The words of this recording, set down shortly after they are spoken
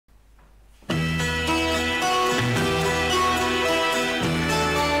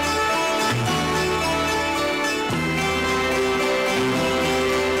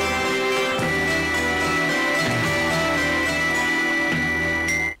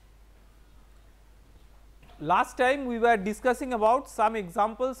last time we were discussing about some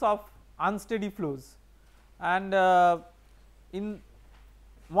examples of unsteady flows, and in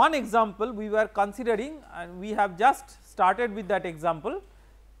one example we were considering, and we have just started with that example,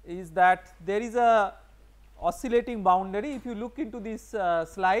 is that there is a oscillating boundary. If you look into this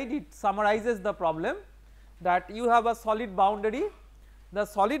slide, it summarizes the problem that you have a solid boundary. The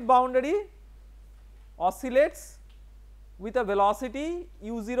solid boundary oscillates with a velocity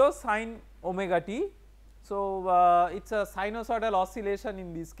u0 sin omega t. So, it is a sinusoidal oscillation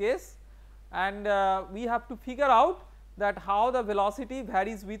in this case, and we have to figure out that how the velocity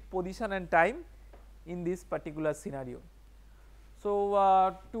varies with position and time in this particular scenario.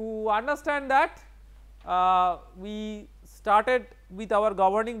 So, to understand that, we started with our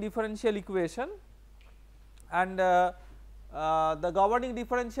governing differential equation, and the governing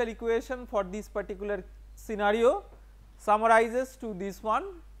differential equation for this particular scenario summarizes to this one,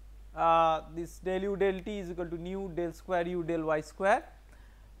 this del u del t is equal to nu del square u del y square,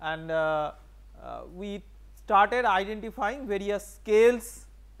 and we started identifying various scales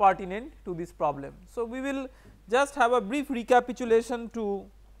pertinent to this problem. So, we will just have a brief recapitulation to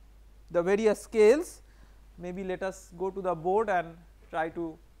the various scales. Maybe let us go to the board and try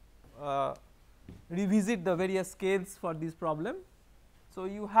to revisit the various scales for this problem. So,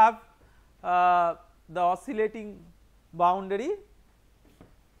 you have the oscillating boundary,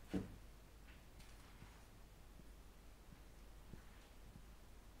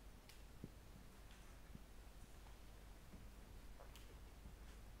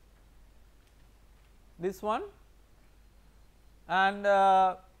 this one, and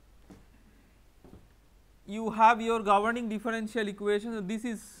you have your governing differential equation. So, this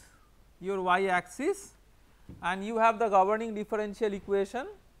is your y axis, and you have the governing differential equation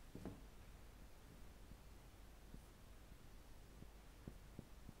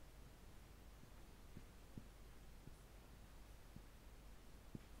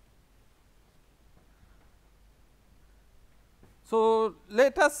So,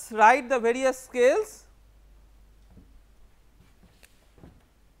 let us write the various scales.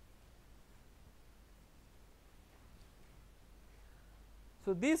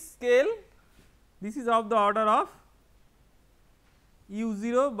 So, this scale, this is of the order of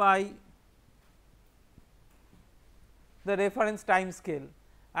u0 by the reference time scale,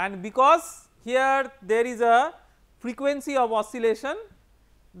 and because here there is a frequency of oscillation,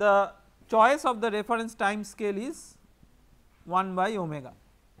 the choice of the reference time scale is 1 by omega.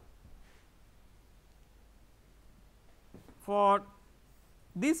 For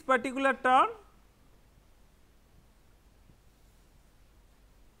this particular term,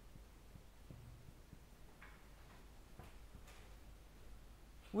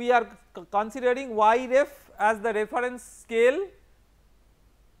 we are considering y ref as the reference scale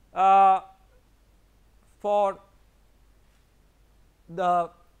for the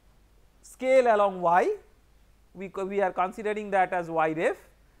scale along y. We are considering that as y ref.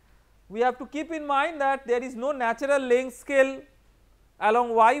 We have to keep in mind that there is no natural length scale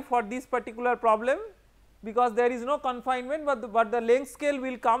along y for this particular problem, because there is no confinement, but the length scale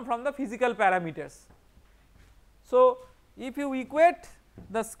will come from the physical parameters. So, if you equate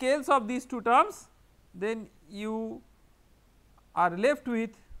the scales of these two terms, then you are left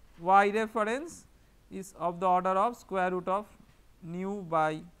with y reference is of the order of square root of nu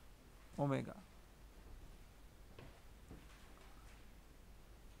by omega.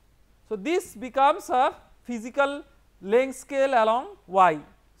 So, this becomes a physical length scale along y.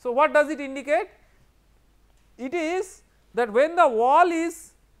 So, what does it indicate? It is that when the wall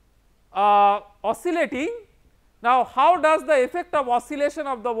is oscillating, now how does the effect of oscillation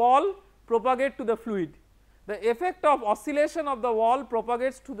of the wall propagate to the fluid? The effect of oscillation of the wall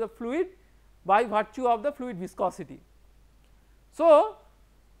propagates to the fluid by virtue of the fluid viscosity. So,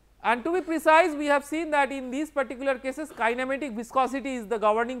 and to be precise, we have seen that in these particular cases kinematic viscosity is the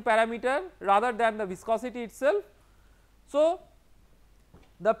governing parameter rather than the viscosity itself. So,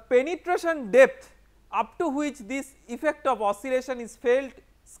 the penetration depth up to which this effect of oscillation is felt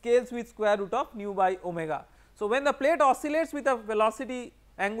scales with square root of nu by omega. So, when the plate oscillates with a velocity,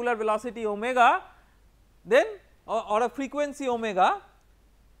 angular velocity omega, then or a frequency omega,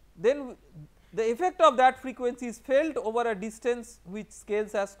 then the effect of that frequency is felt over a distance which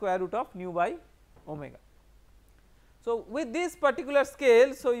scales as square root of nu by omega. So, with this particular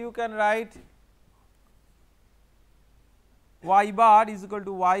scale, so you can write y bar is equal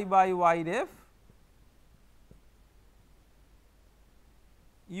to y by y ref,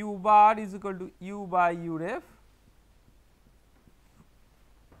 u bar is equal to u by u ref,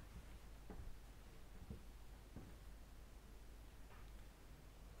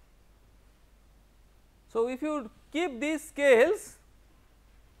 So, if you keep these scales,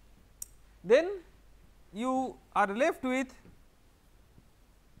 then you are left with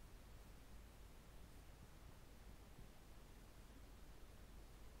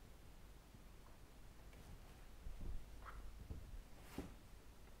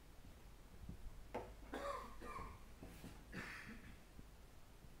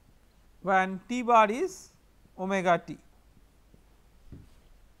when t bar is omega t.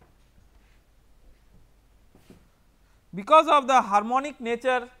 Because of the harmonic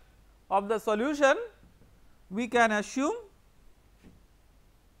nature of the solution, we can assume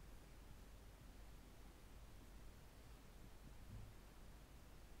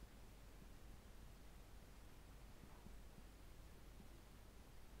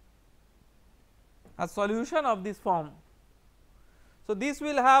a solution of this form. So, this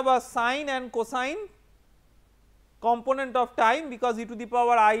will have a sine and cosine component of time, because e to the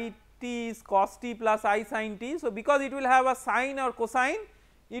power I t is cos t plus I sin t. So, because it will have a sine or cosine,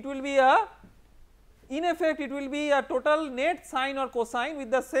 it will be a, in effect it will be a total net sine or cosine with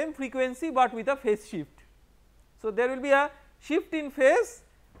the same frequency, but with a phase shift. So, there will be a shift in phase,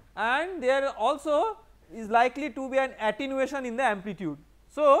 and there also is likely to be an attenuation in the amplitude.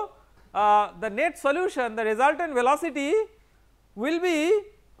 So, the net solution, the resultant velocity will be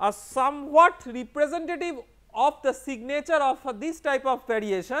a somewhat representative of the signature of this type of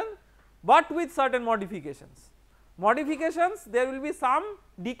variation, but with certain modifications. Modifications, there will be some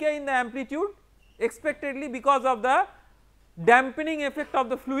decay in the amplitude expectedly because of the dampening effect of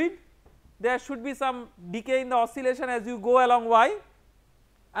the fluid. There should be some decay in the oscillation as you go along y,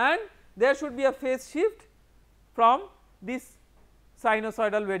 and there should be a phase shift from this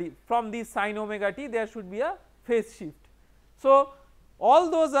sinusoidal from this sin omega t, there should be a phase shift. So,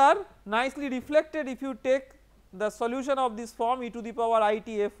 all those are nicely reflected if you take the solution of this form e to the power I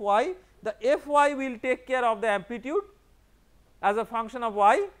t f y. The f y will take care of the amplitude as a function of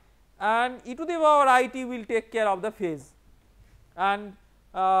y, and e to the power I t will take care of the phase. And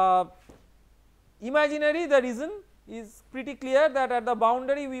imaginary, the reason is pretty clear that at the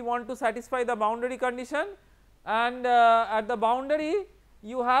boundary we want to satisfy the boundary condition, and at the boundary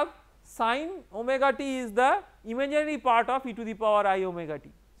you have sin omega t is the imaginary part of e to the power I omega t.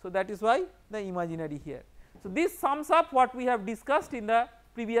 So, that is why the imaginary here. So, this sums up what we have discussed in the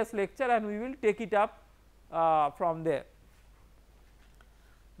previous lecture, and we will take it up from there.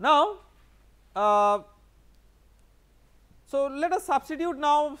 Now, so let us substitute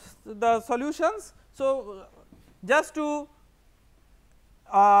now the solutions. So, just to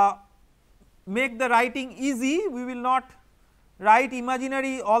make the writing easy, we will not write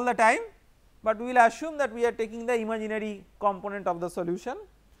imaginary all the time, but we will assume that we are taking the imaginary component of the solution.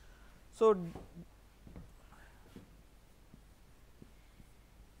 So,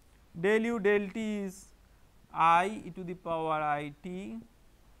 del u del t is I e to the power I t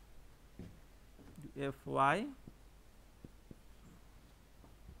f y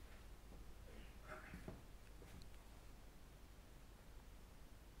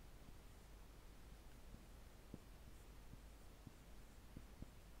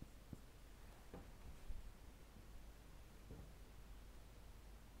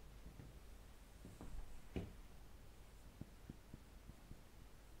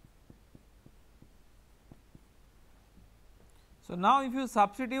So, now if you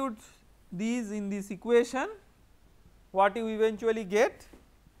substitute these in this equation, what you eventually get?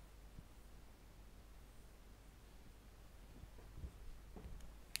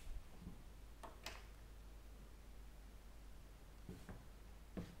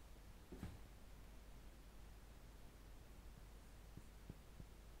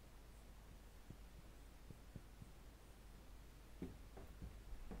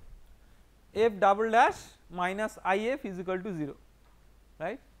 F double dash minus I f is equal to 0,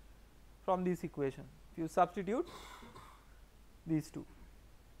 right, from this equation if you substitute these two.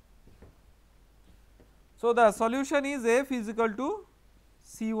 So, the solution is f is equal to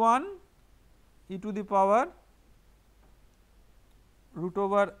C1 e to the power root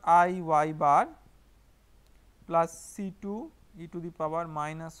over I y bar plus C2 e to the power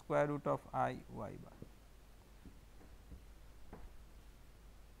minus square root of I y bar.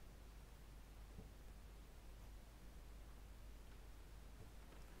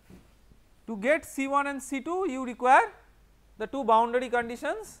 To get C1 and C2, you require the two boundary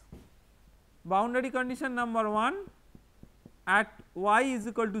conditions. Boundary condition number 1, at y is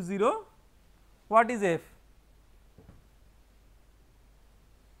equal to 0, what is f?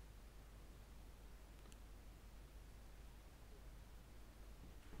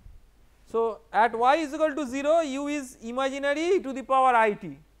 So, at y is equal to 0, u is imaginary e to the power I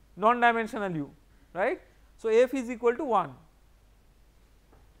t, non dimensional u, right. So, f is equal to 1.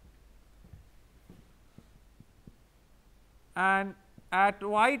 And at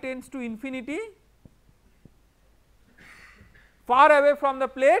y tends to infinity, far away from the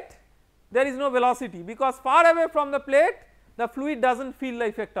plate there is no velocity, because far away from the plate the fluid does not feel the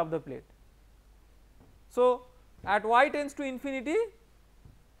effect of the plate. So, at y tends to infinity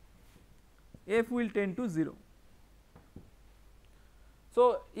f will tend to 0.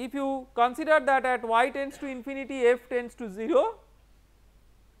 So, if you consider that at y tends to infinity f tends to 0,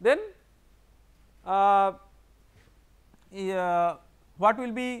 then what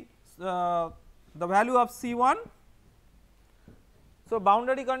will be the value of C1? So,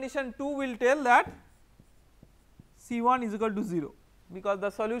 boundary condition 2 will tell that C1 is equal to 0, because the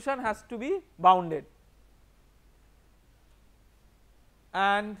solution has to be bounded,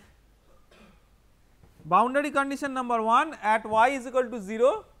 and boundary condition number 1, at y is equal to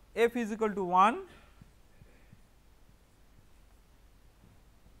 0 f is equal to 1,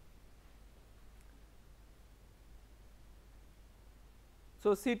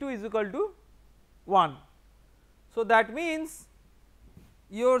 so C2 is equal to 1. So, that means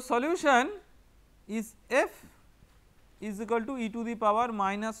your solution is f is equal to e to the power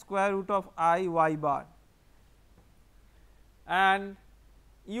minus square root of I y bar, and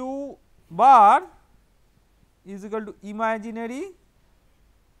u bar is equal to imaginary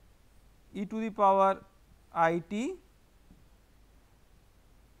e to the power I t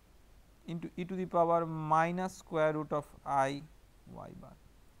into e to the power minus square root of I y bar.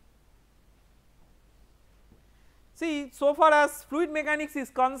 See, so far as fluid mechanics is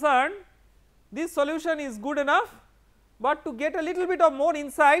concerned, this solution is good enough, but to get a little bit of more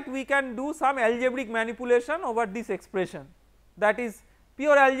insight we can do some algebraic manipulation over this expression, that is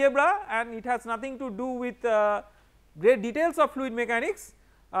pure algebra, and it has nothing to do with great details of fluid mechanics.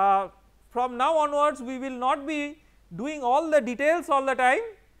 From now onwards we will not be doing all the details all the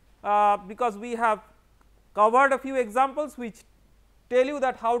time, because we have covered a few examples which tell you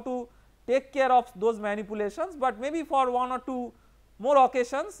that how to take care of those manipulations, but maybe for 1 or 2 more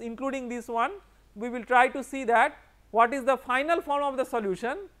occasions including this one we will try to see that what is the final form of the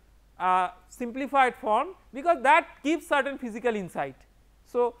solution, simplified form, because that gives certain physical insight.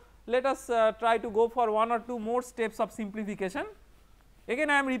 So, let us try to go for 1 or 2 more steps of simplification. Again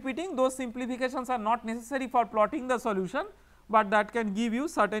I am repeating, those simplifications are not necessary for plotting the solution, but that can give you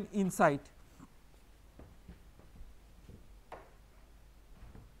certain insight.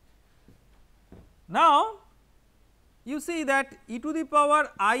 Now, you see that e to the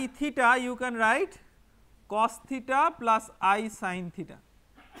power I theta you can write cos theta plus I sin theta.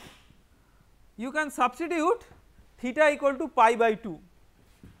 You can substitute theta equal to pi by 2.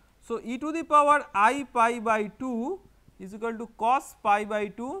 So, e to the power I pi by 2 is equal to cos pi by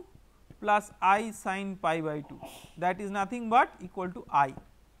 2 plus I sin pi by 2, that is nothing but equal to I.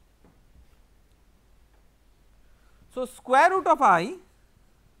 So, square root of I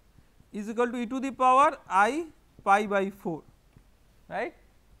is equal to e to the power I pi by 4, right.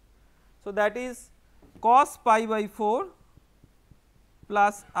 So, that is cos pi by 4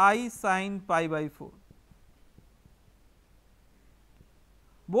 plus I sin pi by 4.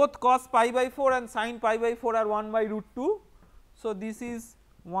 Both cos pi by 4 and sin pi by 4 are 1 by root 2. So, this is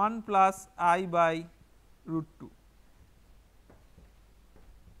 1 plus I by root 2.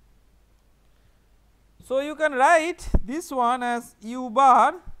 So, you can write this one as u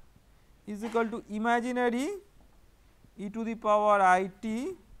bar is equal to imaginary e to the power I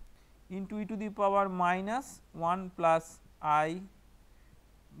t into e to the power minus 1 plus I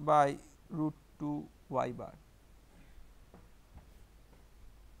by root 2 y bar.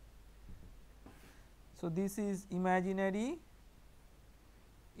 So, this is imaginary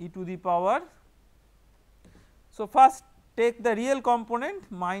e to the power. So, first take the real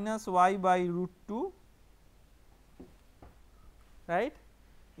component minus y by root 2, right,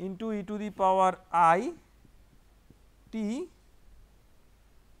 into e to the power I t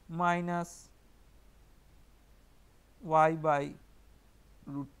minus y by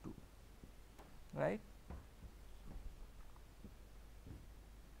root 2, right.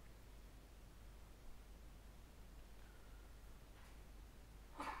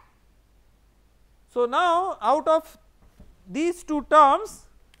 So, now out of these two terms,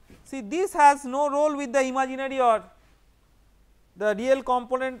 see this has no role with the imaginary or the real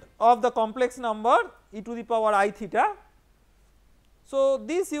component of the complex number e to the power I theta. So,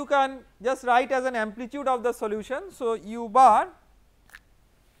 this you can just write as an amplitude of the solution. So, u bar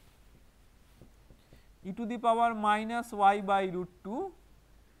e to the power minus y by root 2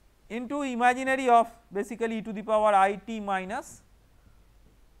 into imaginary of basically e to the power I t minus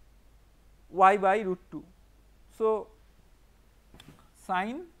y by root 2. So,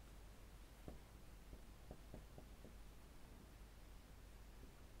 sine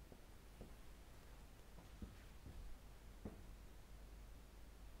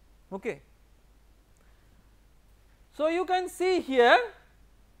okay. So, you can see here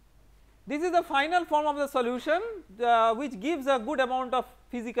this is the final form of the solution which gives a good amount of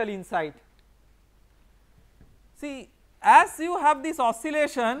physical insight. See, as you have this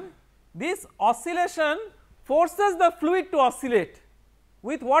oscillation forces the fluid to oscillate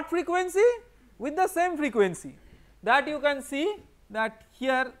with what frequency? With the same frequency that you can see that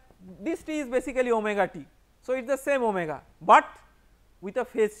here this t is basically omega t. So, it is the same omega, but with a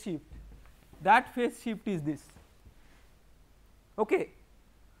phase shift, that phase shift is this okay.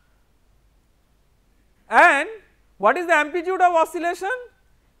 And what is the amplitude of oscillation?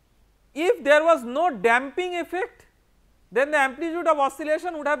 If there was no damping effect, then the amplitude of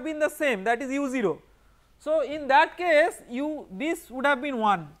oscillation would have been the same, that is u0. So, in that case this would have been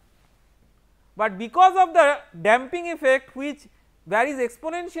 1, but because of the damping effect which varies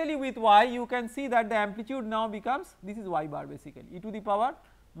exponentially with y, you can see that the amplitude now becomes, this is y bar basically, e to the power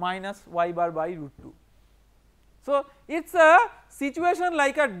minus y bar by root 2. So, it is a situation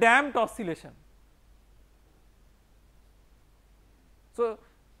like a damped oscillation. So,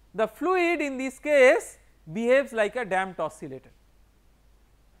 the fluid in this case behaves like a damped oscillator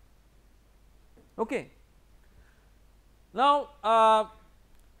okay. Now,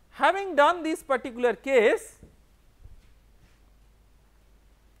 having done this particular case,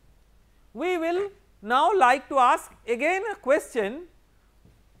 we will now like to ask again a question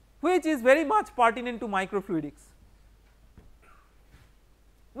which is very much pertinent to microfluidics.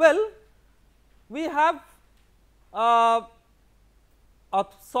 Well, we have a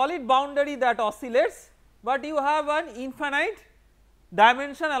solid boundary that oscillates, but you have an infinite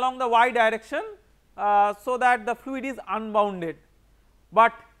dimension along the y direction so that the fluid is unbounded.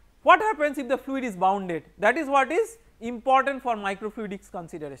 But what happens if the fluid is bounded? That is what is important for microfluidics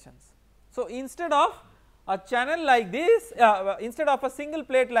considerations. So, instead of a channel like this, instead of a single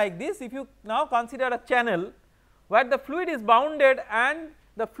plate like this, if you now consider a channel where the fluid is bounded and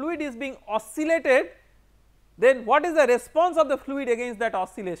the fluid is being oscillated, then what is the response of the fluid against that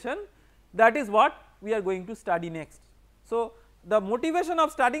oscillation? That is what we are going to study next. So, the motivation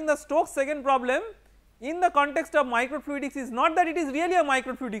of studying the Stokes' second problem in the context of microfluidics is not that it is really a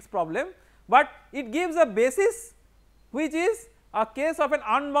microfluidics problem, but it gives a basis which is a case of an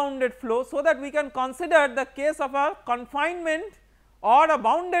unbounded flow, so that we can consider the case of a confinement or a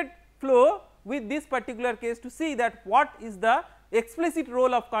bounded flow with this particular case to see that what is the explicit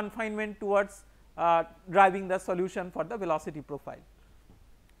role of confinement towards driving the solution for the velocity profile.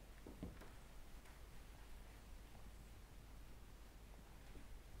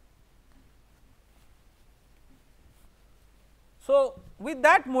 So, with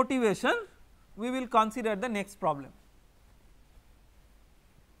that motivation we will consider the next problem.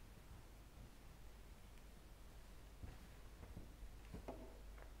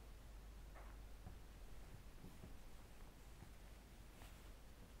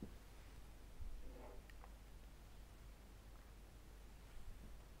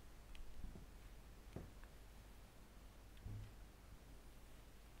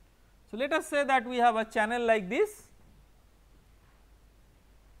 So, let us say that we have a channel like this.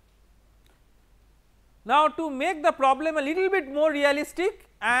 Now, to make the problem a little bit more realistic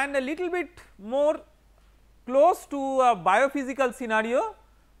and a little bit more close to a biophysical scenario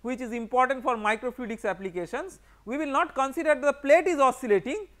which is important for microfluidics applications, we will not consider the plate is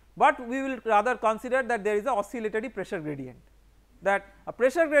oscillating, but we will rather consider that there is a oscillatory pressure gradient, that a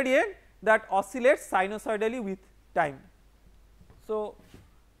pressure gradient that oscillates sinusoidally with time. So,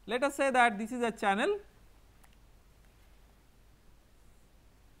 let us say that this is a channel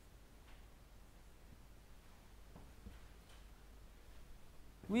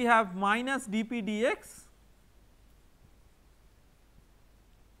we have minus dp dx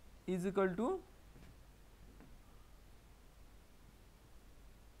is equal to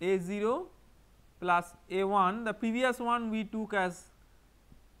A0 plus A1, the previous one we took as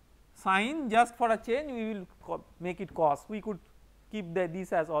sine, just for a change we will make it cos, we could keep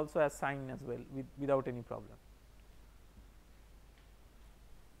this as also as sine as well without any problem.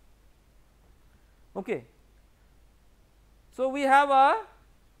 Okay. So, we have a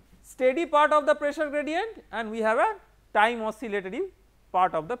steady part of the pressure gradient and we have a time oscillatory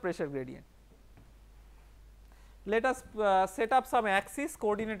part of the pressure gradient. Let us set up some axis,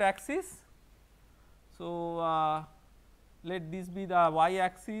 coordinate axis. So, let this be the y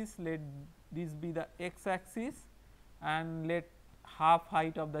axis, let this be the x axis, and let half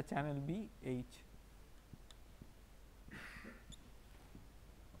height of the channel be h.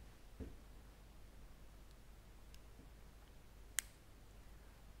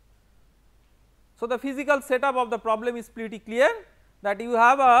 So, the physical setup of the problem is pretty clear, that you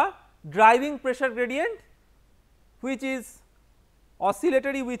have a driving pressure gradient which is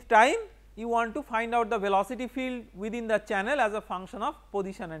oscillatory with time. You want to find out the velocity field within the channel as a function of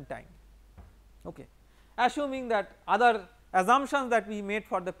position and time. Okay. Assuming that other assumptions that we made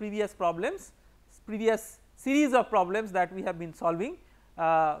for the previous problems, previous series of problems that we have been solving,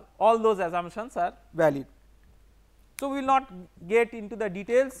 all those assumptions are valid. So, we will not get into the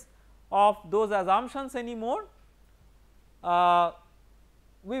details of those assumptions anymore.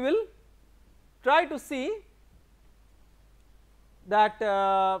 We will try to see that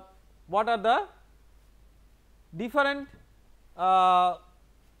what are the different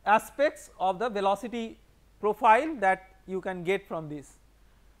aspects of the velocity profile that you can get from this.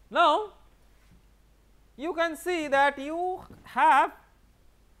 Now, you can see that you have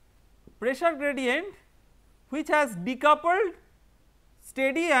pressure gradient which has decoupled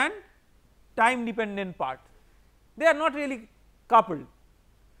steady and time dependent part, they are not really coupled.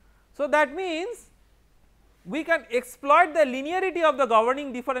 So, that means we can exploit the linearity of the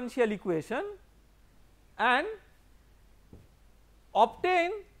governing differential equation and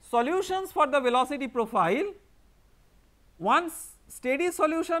obtain solutions for the velocity profile, one steady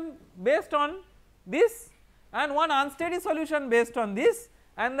solution based on this and one unsteady solution based on this,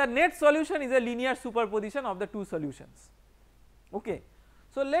 and the net solution is a linear superposition of the two solutions. Okay.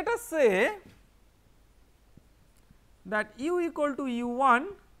 So, let us say that u equal to u1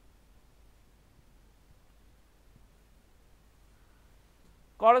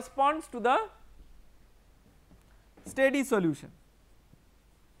 corresponds to the steady solution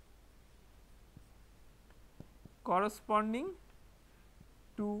corresponding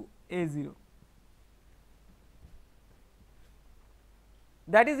to A0.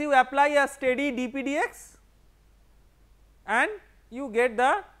 That is, you apply a steady dpdx and you get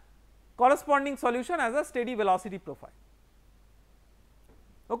the corresponding solution as a steady velocity profile.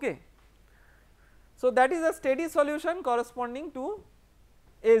 Okay. So, that is a steady solution corresponding to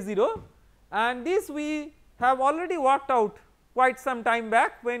A0, and this we have already worked out quite some time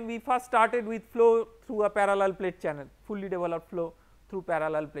back when we first started with flow through a parallel plate channel, fully developed flow through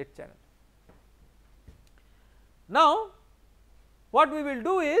parallel plate channel. Now, what we will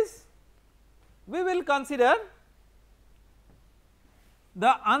do is we will consider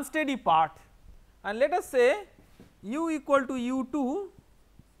the unsteady part, and let us say u equal to u2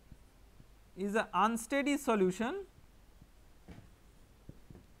 is an unsteady solution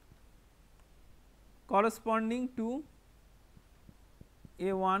corresponding to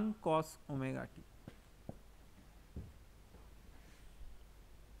A1 cos omega t.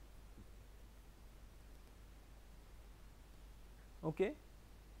 Okay.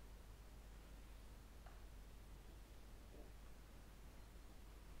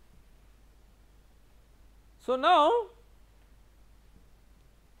 So, now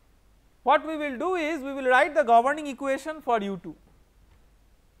what we will do is we will write the governing equation for u2,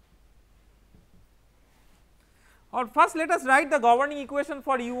 or first let us write the governing equation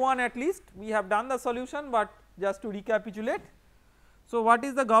for u1 at least. We have done the solution, but just to recapitulate. So, what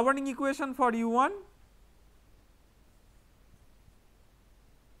is the governing equation for u1?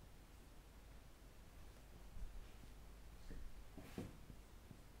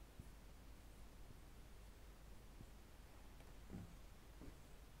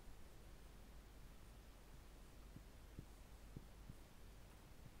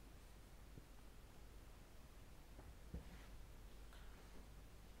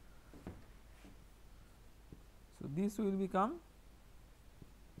 So, this will become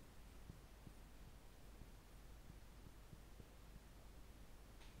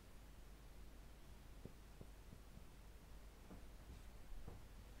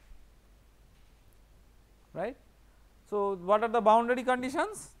right. So, what are the boundary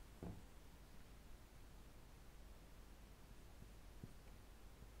conditions?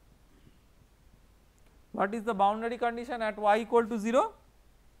 What is the boundary condition at y equal to 0?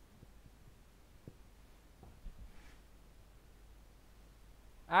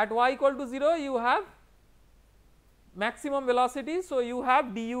 At y equal to 0 you have maximum velocity, so you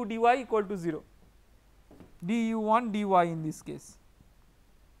have du dy equal to 0, du1 dy in this case.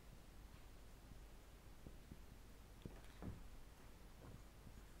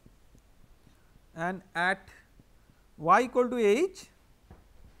 And at y equal to h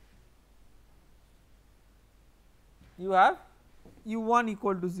you have u1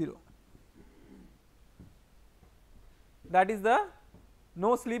 equal to 0, that is the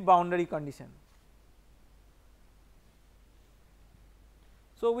no slip boundary condition.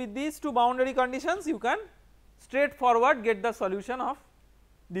 So, with these two boundary conditions you can straightforward get the solution of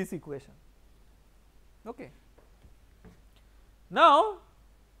this equation. Okay. Now,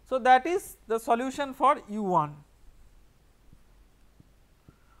 so that is the solution for U1.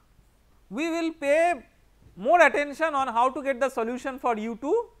 We will pay more attention on how to get the solution for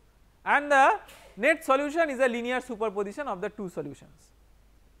U2, and the net solution is a linear superposition of the two solutions.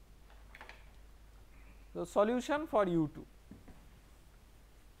 So, solution for U2.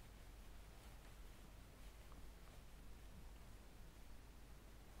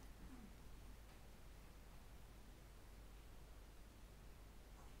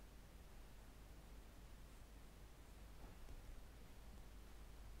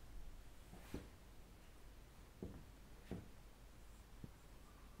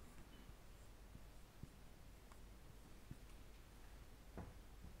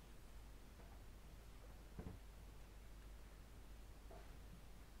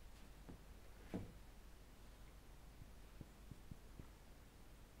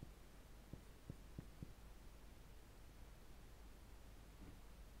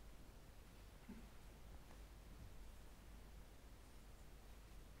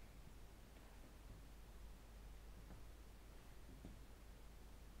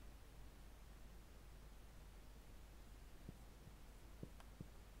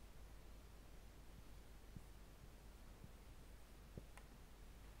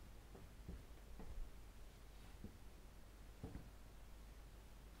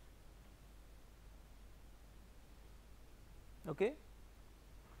 Okay.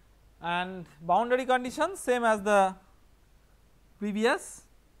 And boundary conditions same as the previous.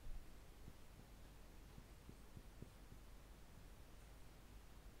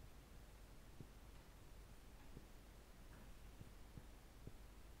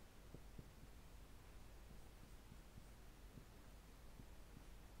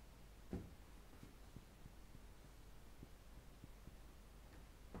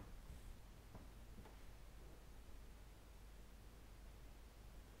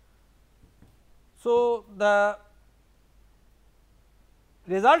 So, the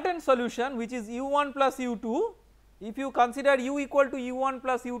resultant solution, which is U1 plus U2, if you consider U equal to U1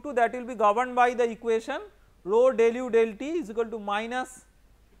 plus U2, that will be governed by the equation rho del U del T is equal to minus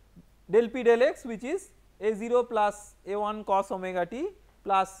del P del X, which is A0 plus A1 cos omega t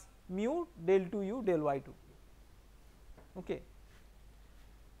plus mu del 2U del Y2. Okay.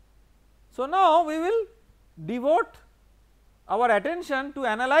 So, now we will devote our attention to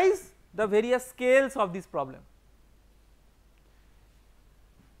analyze the various scales of this problem.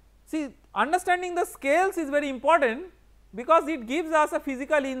 See, understanding the scales is very important because it gives us a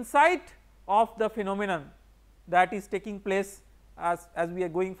physical insight of the phenomenon that is taking place as we are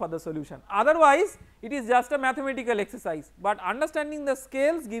going for the solution. Otherwise, it is just a mathematical exercise, but understanding the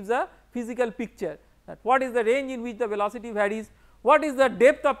scales gives a physical picture that what is the range in which the velocity varies, what is the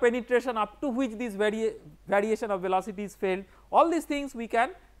depth of penetration up to which this variation of velocity is felt, all these things we can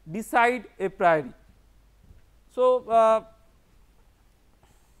decide a priori. So,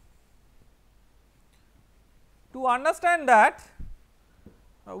 to understand that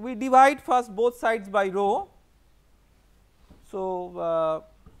we divide first both sides by rho. So,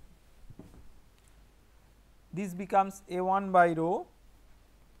 this becomes A1 by rho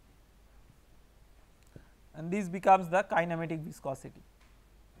and this becomes the kinematic viscosity.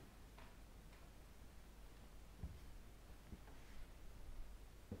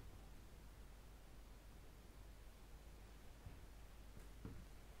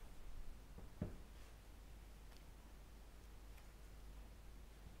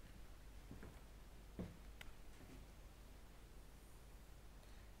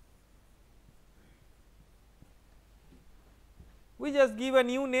 We just give a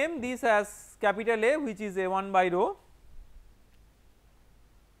new name this as capital A, which is A1 by rho.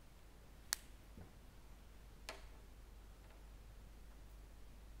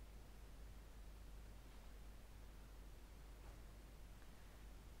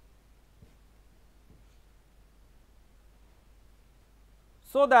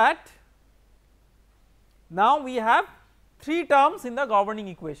 So that now we have 3 terms in the governing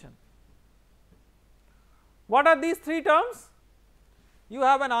equation. What are these 3 terms? You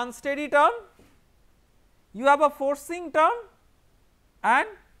have an unsteady term, you have a forcing term, and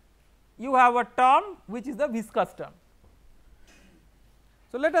you have a term which is the viscous term.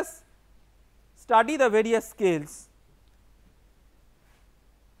 So, let us study the various scales.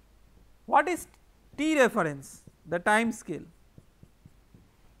 What is T reference? The time scale.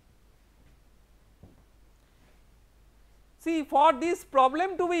 see, for this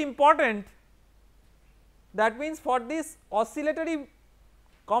problem to be important, that means for this oscillatory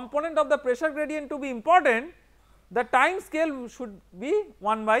component of the pressure gradient to be important, the time scale should be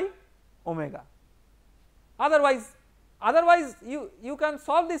 1 by omega. Otherwise you can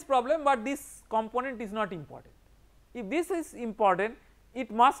solve this problem, but this component is not important. If this is important,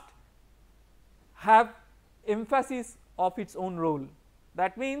 it must have emphasis of its own role.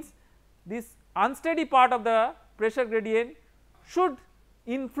 That means this unsteady part of the pressure gradient should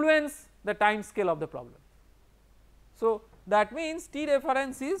influence the time scale of the problem. So that means T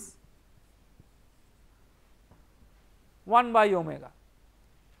reference is 1 by omega.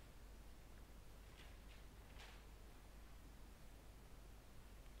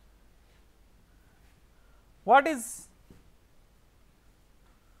 What is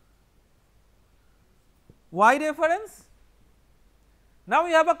Y reference? Now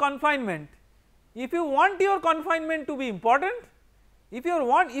you have a confinement. If you want your confinement to be important, if you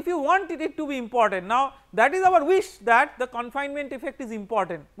want it to be important, now that is our wish that the confinement effect is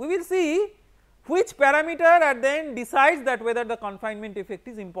important. We will see which parameter at the end decides that whether the confinement effect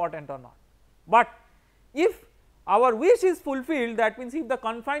is important or not. But if our wish is fulfilled, that means if the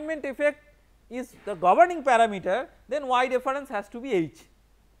confinement effect is the governing parameter, then Y reference has to be H.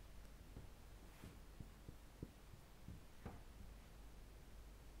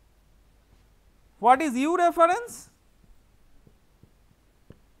 What is U reference?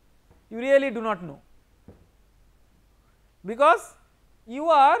 You really do not know, because you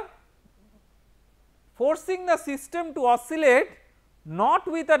are forcing the system to oscillate not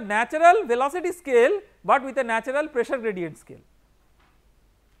with a natural velocity scale, but with a natural pressure gradient scale,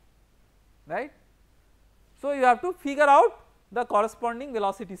 right. So you have to figure out the corresponding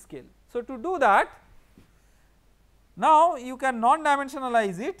velocity scale. So to do that, now you can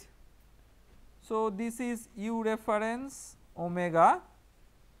non-dimensionalize it. So this is U reference omega,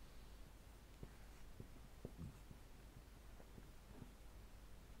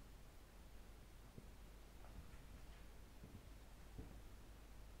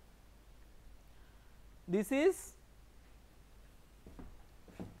 this is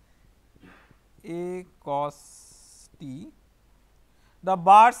A cos t. The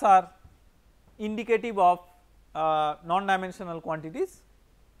bars are indicative of non-dimensional quantities.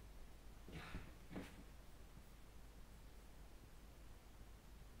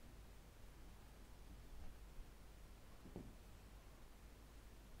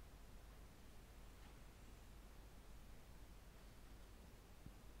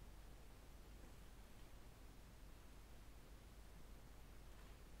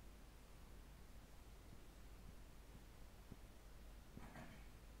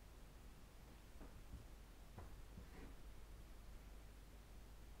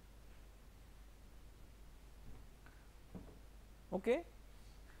 Okay.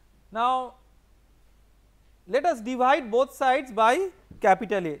 Now let us divide both sides by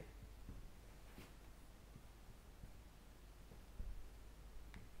capital A.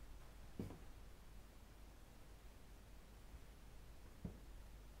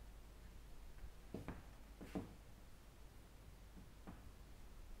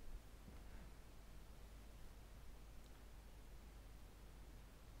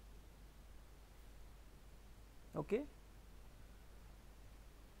 Okay.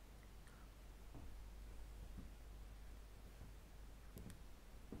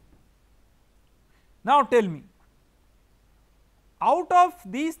 Now tell me, out of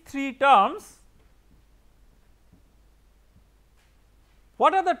these three terms,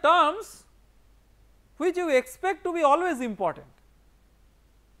 what are the terms which you expect to be always important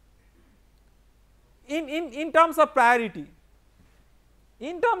in terms of priority?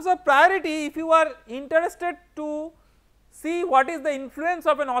 In terms of priority, if you are interested to see what is the influence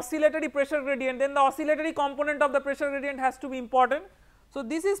of an oscillatory pressure gradient, then the oscillatory component of the pressure gradient has to be important. So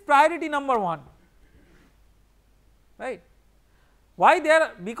this is priority number 1. Right. Why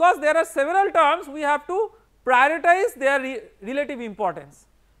there? Because there are several terms, we have to prioritize their relative importance.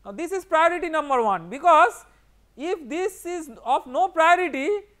 Now this is priority number 1, because if this is of no priority,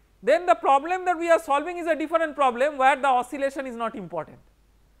 then the problem that we are solving is a different problem where the oscillation is not important.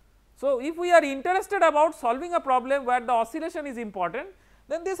 So if we are interested about solving a problem where the oscillation is important,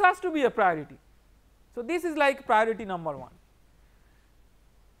 then this has to be a priority. So this is like priority number 1.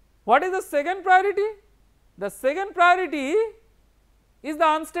 What is the second priority? The second priority is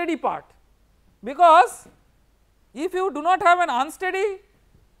the unsteady part, because if you do not have an unsteady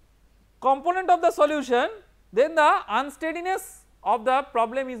component of the solution, then the unsteadiness of the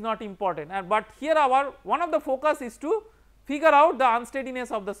problem is not important, and but here our one of the focus is to figure out the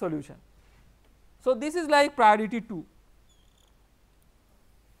unsteadiness of the solution. So this is like priority 2.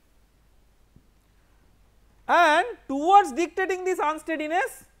 and towards dictating this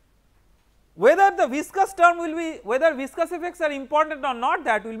unsteadiness, whether the viscous term will be, whether viscous effects are important or not,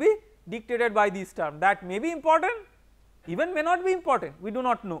 that will be dictated by this term. That may be important, even may not be important, we do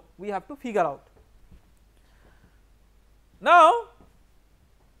not know, we have to figure out. Now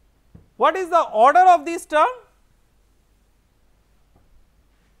what is the order of this term?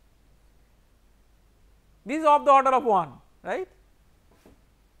 This is of the order of 1, right.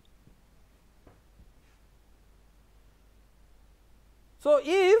 So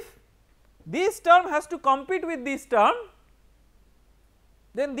if this term has to compete with this term,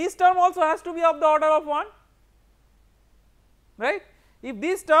 then this term also has to be of the order of 1, right. If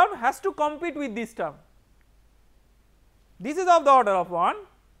this term has to compete with this term, this is of the order of 1.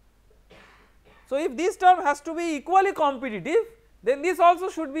 So if this term has to be equally competitive, then this also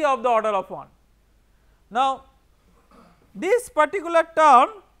should be of the order of 1. Now this particular term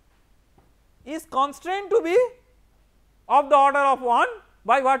is constrained to be of the order of 1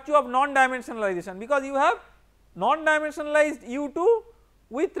 by virtue of non-dimensionalization, because you have non-dimensionalized u2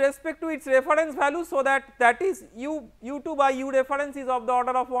 with respect to its reference value, so that is u2 by u reference is of the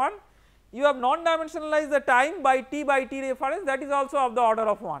order of 1. You have non-dimensionalized the time by t reference, that is also of the order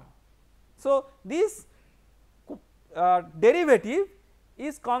of 1. So this derivative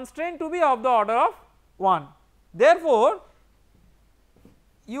is constrained to be of the order of 1. Therefore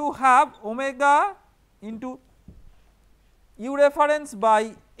you have omega into u reference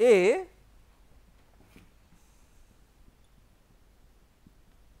by A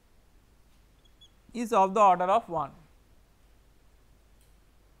is of the order of 1.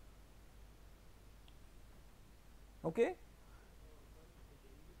 Okay.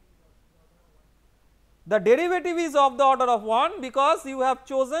 The derivative is of the order of 1 because you have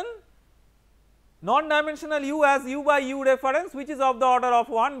chosen non-dimensional u as u by u reference, which is of the order of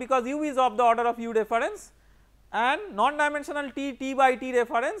 1 because u is of the order of u reference, and non-dimensional t by t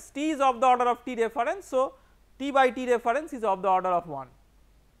reference, t is of the order of t reference. So t by t reference is of the order of 1.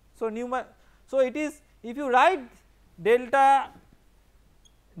 So it is, if you write delta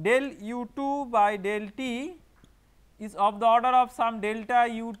del u2 by del t is of the order of some delta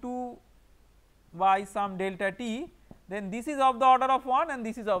u2 by some delta t, then this is of the order of 1 and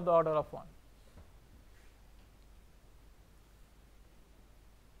this is of the order of 1.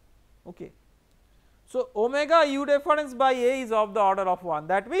 Okay. So omega u reference by A is of the order of 1,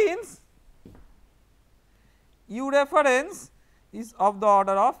 that means u reference is of the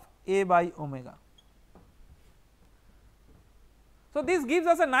order of A by omega. So this gives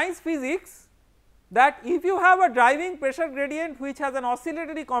us a nice physics that if you have a driving pressure gradient which has an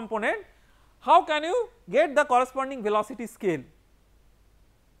oscillatory component, how can you get the corresponding velocity scale?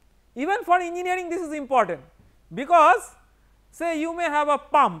 Even for engineering this is important, because say you may have a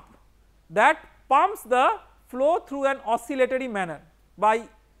pump that pumps the flow through an oscillatory manner by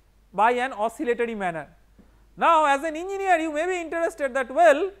an oscillatory manner. Now as an engineer you may be interested that,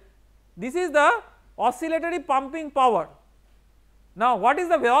 well, this is the oscillatory pumping power. Now what is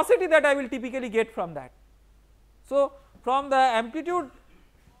the velocity that I will typically get from that? So from the amplitude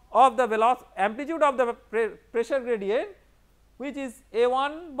of the pressure gradient, which is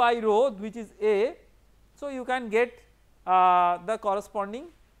A1 by rho, which is A, so you can get the corresponding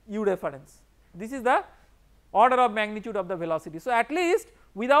u reference. This is the order of magnitude of the velocity. So at least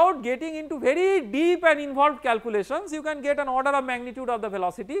without getting into very deep and involved calculations, you can get an order of magnitude of the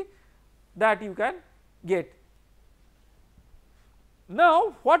velocity that you can get.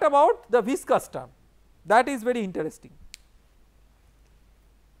 Now what about the viscous term? That is very interesting.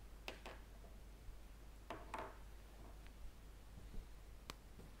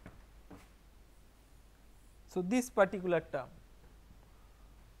 So this particular term,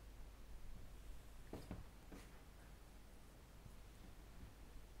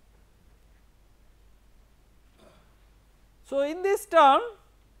 so in this term,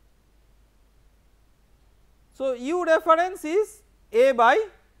 so u reference is A by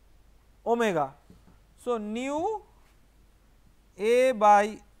omega. So nu A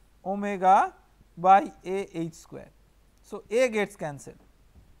by omega by A h square. So A gets cancelled.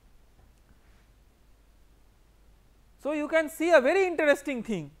 So you can see a very interesting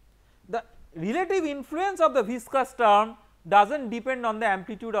thing, the relative influence of the viscous term does not depend on the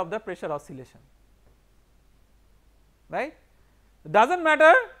amplitude of the pressure oscillation, right. It does not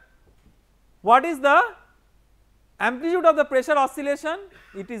matter what is the amplitude of the pressure oscillation,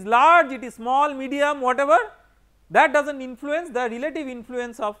 it is large, it is small, medium, whatever, that does not influence the relative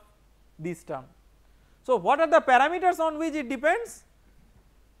influence of this term. So what are the parameters on which it depends?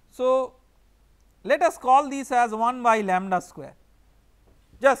 So let us call this as 1 by lambda square.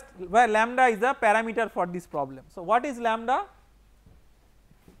 just where lambda is a parameter for this problem. So, what is lambda?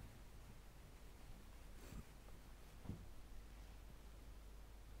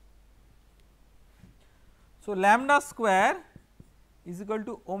 So, lambda square is equal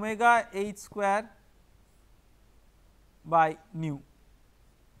to omega h square by nu.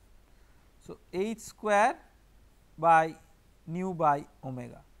 So, h square by nu by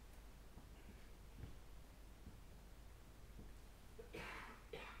omega.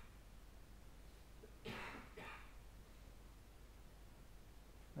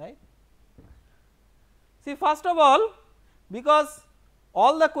 Right. See, first of all, because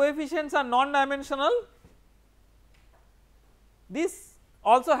all the coefficients are non-dimensional, this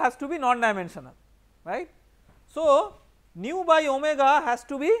also has to be non-dimensional, right. So, nu by omega has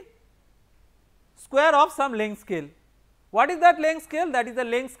to be square of some length scale. What is that length scale? That is the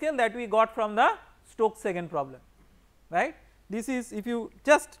length scale that we got from the Stokes second problem, right. This is, if you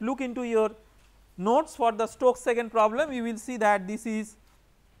just look into your notes for the Stokes second problem, you will see that this is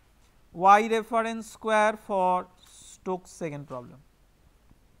y reference square for Stokes second problem.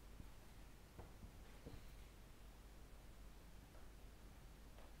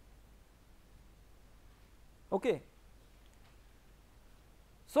 Okay.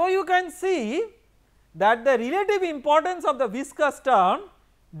 So, you can see that the relative importance of the viscous term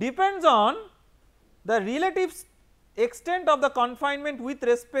depends on the relative extent of the confinement with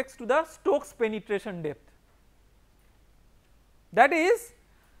respect to the Stokes penetration depth. That is,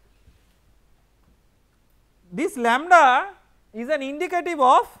 this lambda is an indicative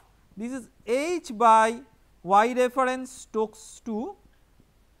of, this is h by y reference Stokes 2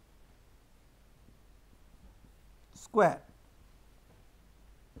 square.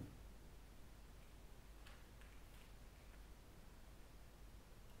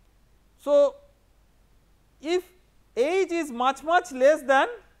 So, if h is much less than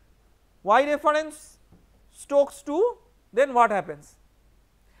y reference Stokes 2, then what happens?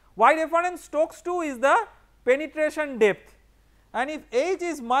 Y reference Stokes 2 is the penetration depth, and if h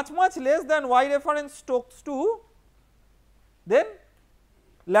is much less than y reference Stokes 2, then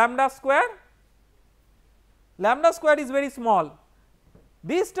lambda square is very small.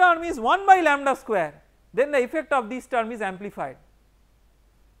 This term is 1 by lambda square, then the effect of this term is amplified,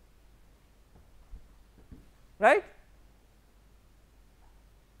 right.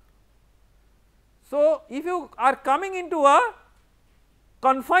 So, if you are coming into a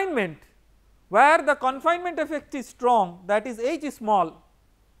confinement where the confinement effect is strong, that is h is small.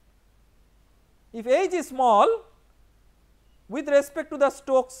 If h is small with respect to the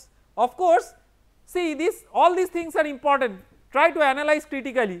Stokes, of course, see this, all these things are important, try to analyze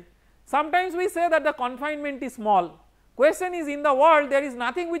critically. Sometimes we say that the confinement is small, question is, in the world there is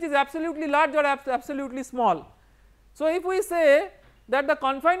nothing which is absolutely large or absolutely small. So, if we say that the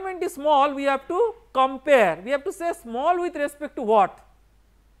confinement is small, we have to compare, we have to say small with respect to what,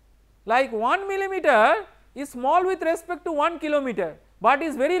 like 1 millimeter is small with respect to 1 kilometer, but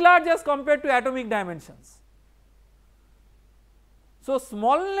is very large as compared to atomic dimensions. So,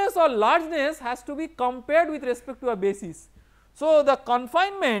 smallness or largeness has to be compared with respect to a basis. So, the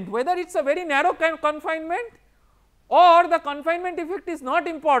confinement, whether it is a very narrow confinement or the confinement effect is not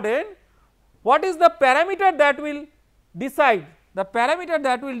important, what is the parameter that will decide? The parameter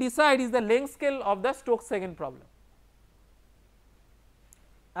that will decide is the length scale of the Stokes second problem,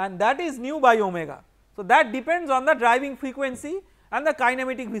 and that is nu by omega. So, that depends on the driving frequency and the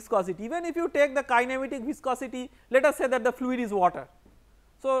kinematic viscosity. Even if you take the kinematic viscosity, let us say that the fluid is water.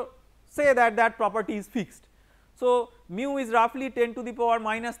 So, say that that property is fixed. So, mu is roughly 10 to the power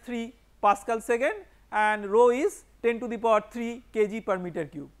minus 3 Pascal second and rho is 10 to the power 3 kg per meter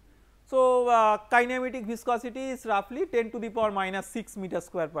cube. So, kinematic viscosity is roughly 10 to the power minus 6 meter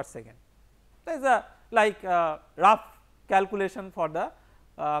square per second. That is a like rough calculation for the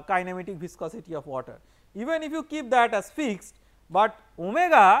kinematic viscosity of water. Even if you keep that as fixed, but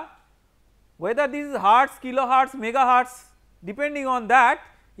omega, whether this is hertz, kilohertz, megahertz, depending on that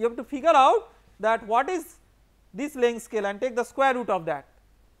you have to figure out that what is this length scale and take the square root of that,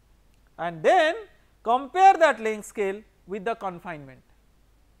 and then compare that length scale with the confinement.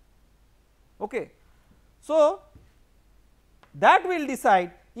 Okay. So, that will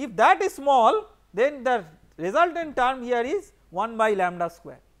decide, if that is small, then the resultant term here is 1 by lambda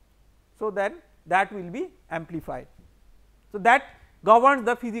square. So, then that will be amplified. So, that governs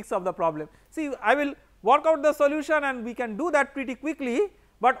the physics of the problem. See, I will work out the solution and we can do that pretty quickly,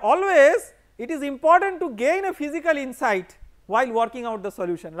 but always it is important to gain a physical insight while working out the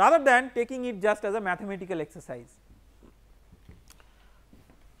solution rather than taking it just as a mathematical exercise.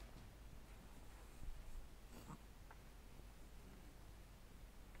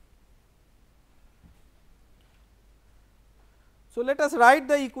 So, let us write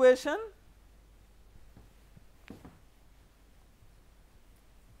the equation.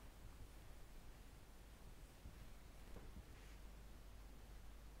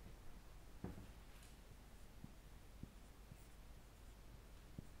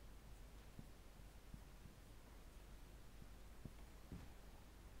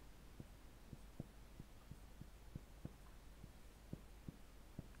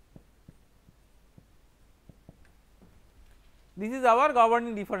 This is our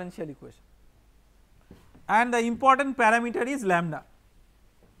governing differential equation and the important parameter is lambda.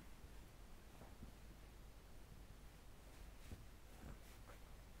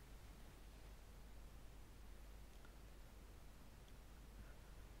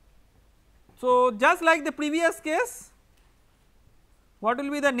 So, just like the previous case, what will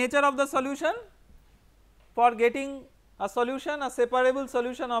be the nature of the solution? For getting a solution, a separable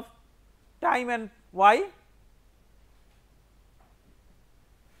solution of time and y.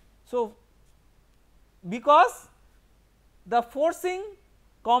 So, because the forcing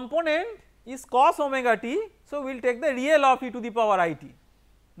component is cos omega t, so we will take the real of e to the power I t,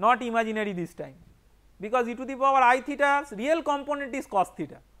 not imaginary this time, because e to the power I theta's real component is cos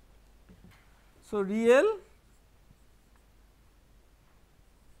theta. So, real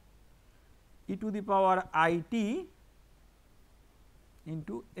e to the power I t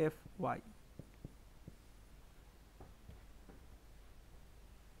into f y.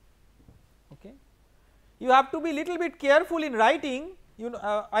 Okay. You have to be little bit careful in writing,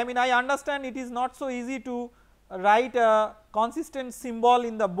 I mean I understand it is not so easy to write a consistent symbol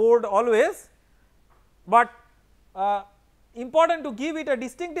in the board always, but important to give it a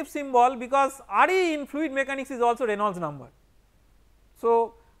distinctive symbol because Re in fluid mechanics is also Reynolds number.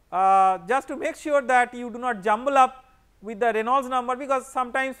 So, just to make sure that you do not jumble up with the Reynolds number, because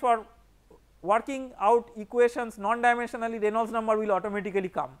sometimes for working out equations non dimensionally Reynolds number will automatically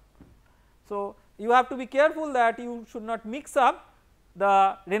come. So, you have to be careful that you should not mix up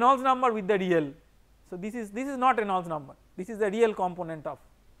the Reynolds number with the real. So, this is not Reynolds number, this is the real component of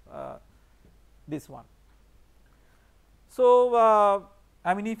this one. So,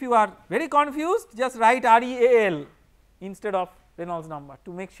 I mean if you are very confused, just write REAL instead of Reynolds number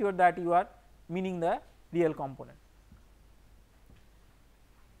to make sure that you are meaning the real component.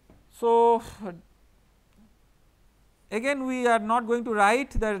 So, again we are not going to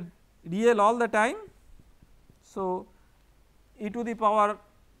write the real all the time. So, e to the power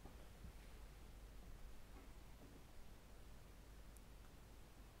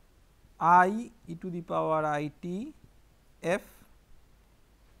I e to the power I t f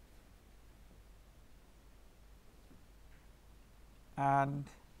and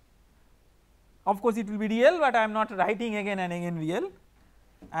of course it will be real, but I am not writing again and again real,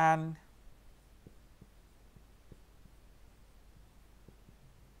 and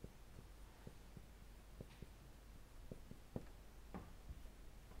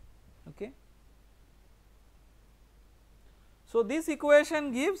okay. So, this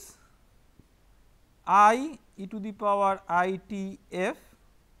equation gives I e to the power I t f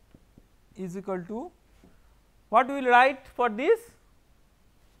is equal to, what we will write for this,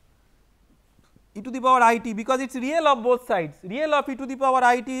 e to the power I t, because it is real of both sides, real of e to the power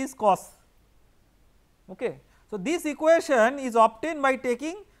I t is cos. Okay. So, this equation is obtained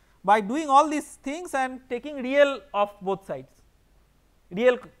by doing all these things and taking real of both sides,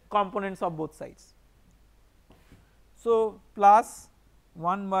 real components of both sides. So, plus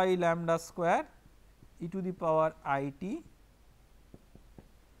 1 by lambda square e to the power I t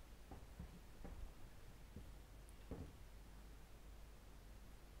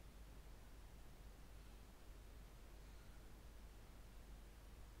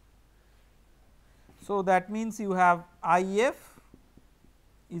so that means you have I f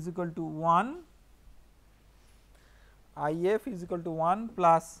is equal to 1, I f is equal to 1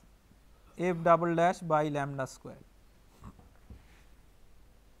 plus f double dash by lambda square.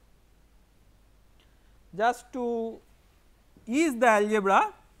 Just to ease the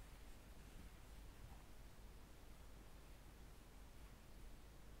algebra,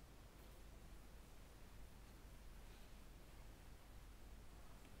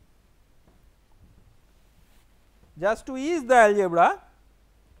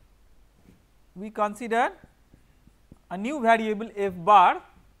 we consider a new variable f bar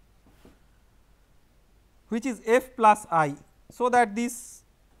which is f plus I, so that these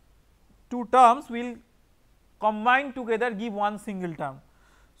two terms will combine together give one single term.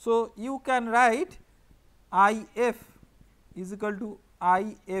 So, you can write I f is equal to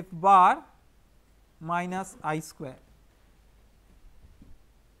I f bar minus I square.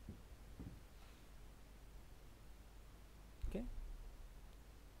 Okay.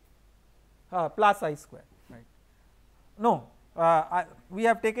 plus I square, right. No, we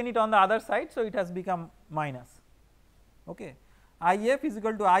have taken it on the other side, so it has become minus, okay. IF is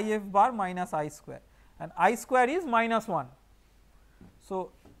equal to IF bar minus I square, and I square is minus 1.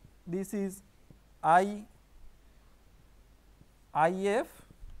 So, this is IF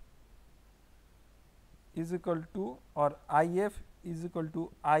is equal to, or IF is equal to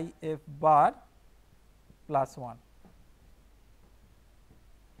IF bar plus 1.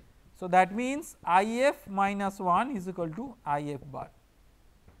 So, that means IF minus 1 is equal to IF bar,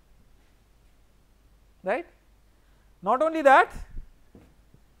 right. Not only that,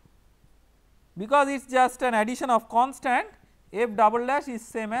 because it is just an addition of constant, F double dash is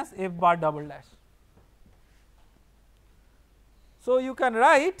same as F bar double dash. So, you can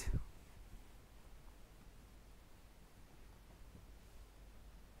write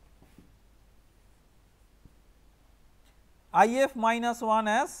IF minus 1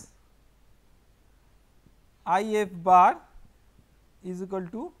 as IF bar is equal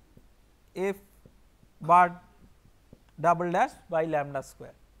to F bar double dash by lambda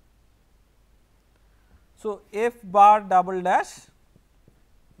square. So, F bar double dash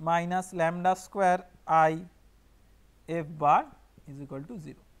minus lambda square I F bar is equal to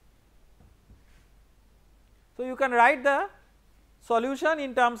 0. So, you can write the solution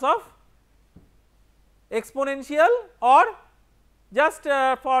in terms of exponential, or just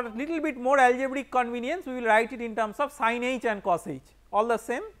for little bit more algebraic convenience we will write it in terms of sin h and cos h, all the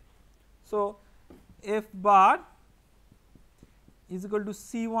same. So, F bar is equal to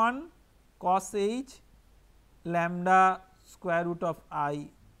C1 cos h lambda square root of I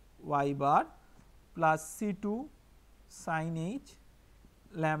y bar plus C2 sin h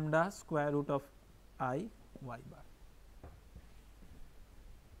lambda square root of I y bar.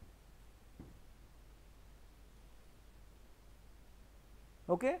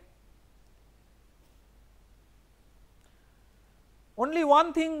 Okay. Only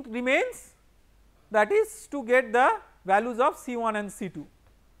one thing remains, that is to get the values of C1 and C2.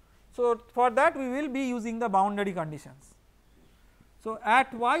 So, for that we will be using the boundary conditions. So,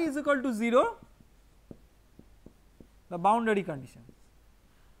 at y is equal to 0, the boundary conditions,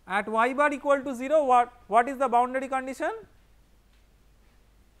 at y bar equal to 0, what is the boundary condition?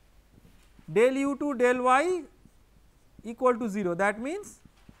 Del u2 del y equal to 0, that means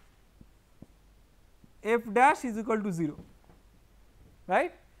f dash is equal to 0,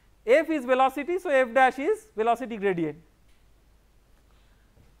 right. F is velocity, so f dash is velocity gradient,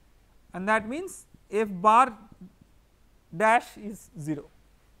 and that means f bar dash is 0.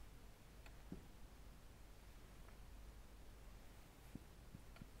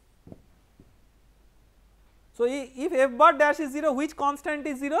 So, if f bar dash is 0, which constant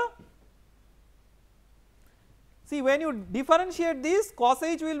is 0? See, when you differentiate this, cos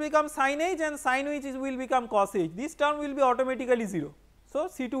h will become sin h and sin h will become cos h, this term will be automatically 0. So,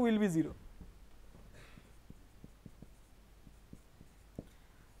 C2 will be 0,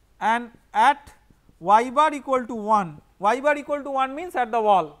 and at y bar equal to 1, y bar equal to 1 means at the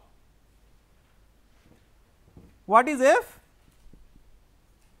wall. What is f?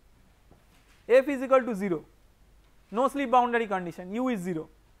 F is equal to 0, no slip boundary condition, u is 0,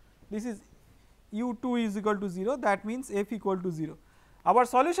 this is u2 is equal to 0, that means f equal to 0. Our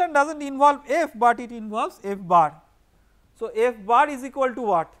solution does not involve f, but it involves f bar. So, f bar is equal to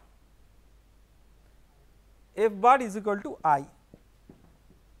what? F bar is equal to I.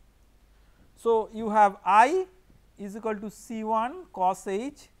 So, you have I is equal to C1 cos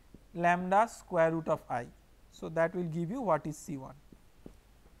h lambda square root of I. So, that will give you what is C1,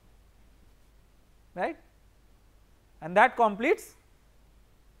 right, and that completes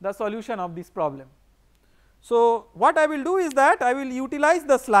the solution of this problem. So, what I will do is that I will utilize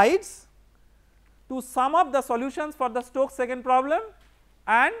the slides to sum up the solutions for the Stokes second problem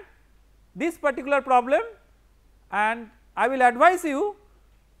and this particular problem, and I will advise you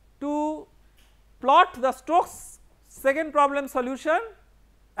to plot the Stokes second problem solution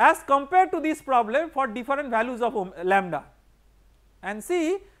as compared to this problem for different values of lambda, and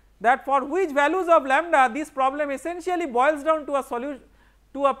see that for which values of lambda this problem essentially boils down to a solution,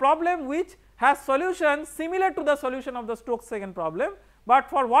 to a problem which has solution similar to the solution of the Stokes second problem, but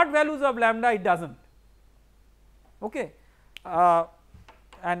for what values of lambda it does not. Okay.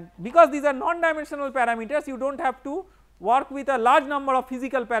 And because these are non-dimensional parameters, you do not have to work with a large number of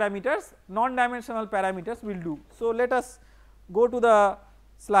physical parameters, non-dimensional parameters will do. So, let us go to the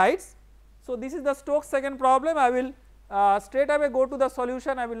slides. So, this is the Stokes second problem. I will straight away go to the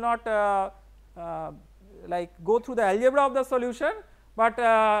solution, I will not like go through the algebra of the solution, but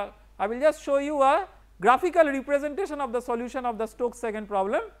I will just show you a graphical representation of the solution of the Stokes second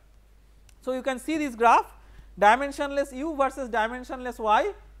problem. So, you can see this graph dimensionless u versus dimensionless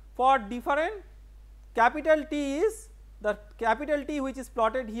y for different capital T is the capital T which is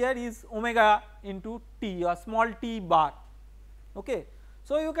plotted here is omega into t or small t bar. Okay.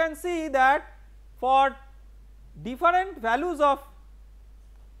 So, you can see that for different values of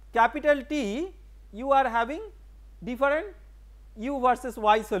capital T you are having different u versus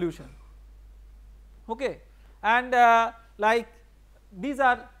y solution. Okay. And like these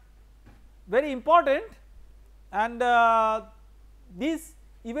are very important, and this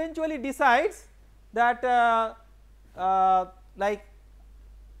eventually decides that like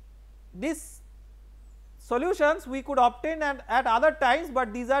these solutions we could obtain at other times,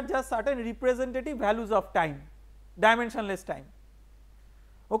 but these are just certain representative values of time, dimensionless time.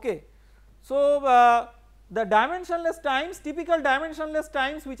 Okay. So, the dimensionless times, typical dimensionless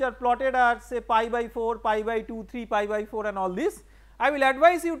times which are plotted are say pi by 4, pi by 2, 3 pi by 4 and all this. I will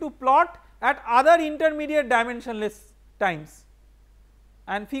advise you to plot at other intermediate dimensionless times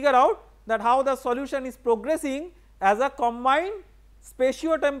and figure out that how the solution is progressing as a combined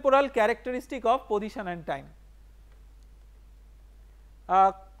spatiotemporal characteristic of position and time.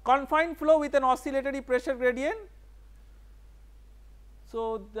 Confined flow with an oscillatory pressure gradient.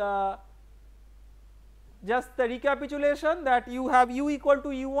 So, just the recapitulation that you have u equal to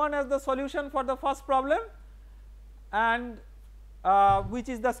u1 as the solution for the first problem, and which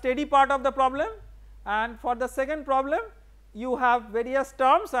is the steady part of the problem, and for the second problem you have various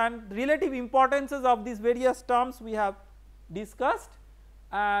terms and relative importances of these various terms we have discussed,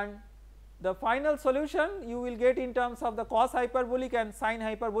 and the final solution you will get in terms of the cos hyperbolic and sin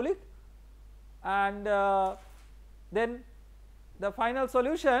hyperbolic, and then the final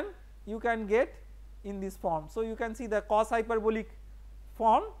solution you can get in this form. So, you can see the cos hyperbolic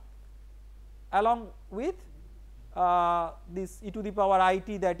form along with this e to the power I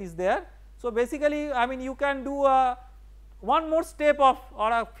t that is there. So, basically I mean you can do one more step of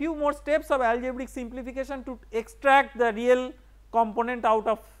or a few more steps of algebraic simplification to extract the real component out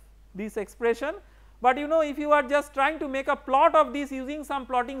of this expression, but you know if you are just trying to make a plot of this using some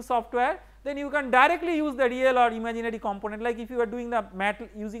plotting software, then you can directly use the real or imaginary component, like if you are doing the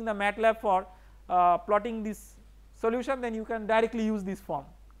using the MATLAB for plotting this solution, then you can directly use this form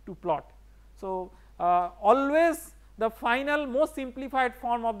to plot. So, always the final most simplified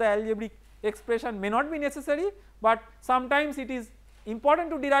form of the algebraic expression may not be necessary, but sometimes it is important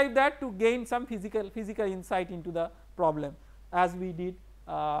to derive that to gain some physical insight into the problem, as we did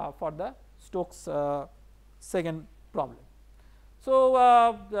for the Stokes second problem.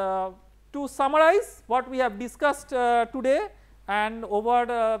 So, to summarize what we have discussed today and over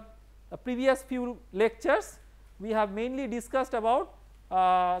the previous few lectures, we have mainly discussed about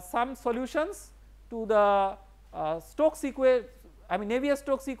some solutions to the Stokes equation, I mean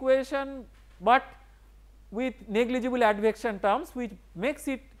Navier-Stokes equation, but with negligible advection terms, which makes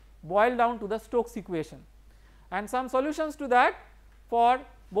it boil down to the Stokes equation, and some solutions to that for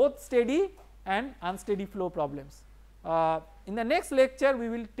both steady and unsteady flow problems. In the next lecture we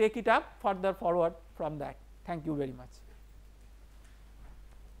will take it up further forward from that. Thank you very much.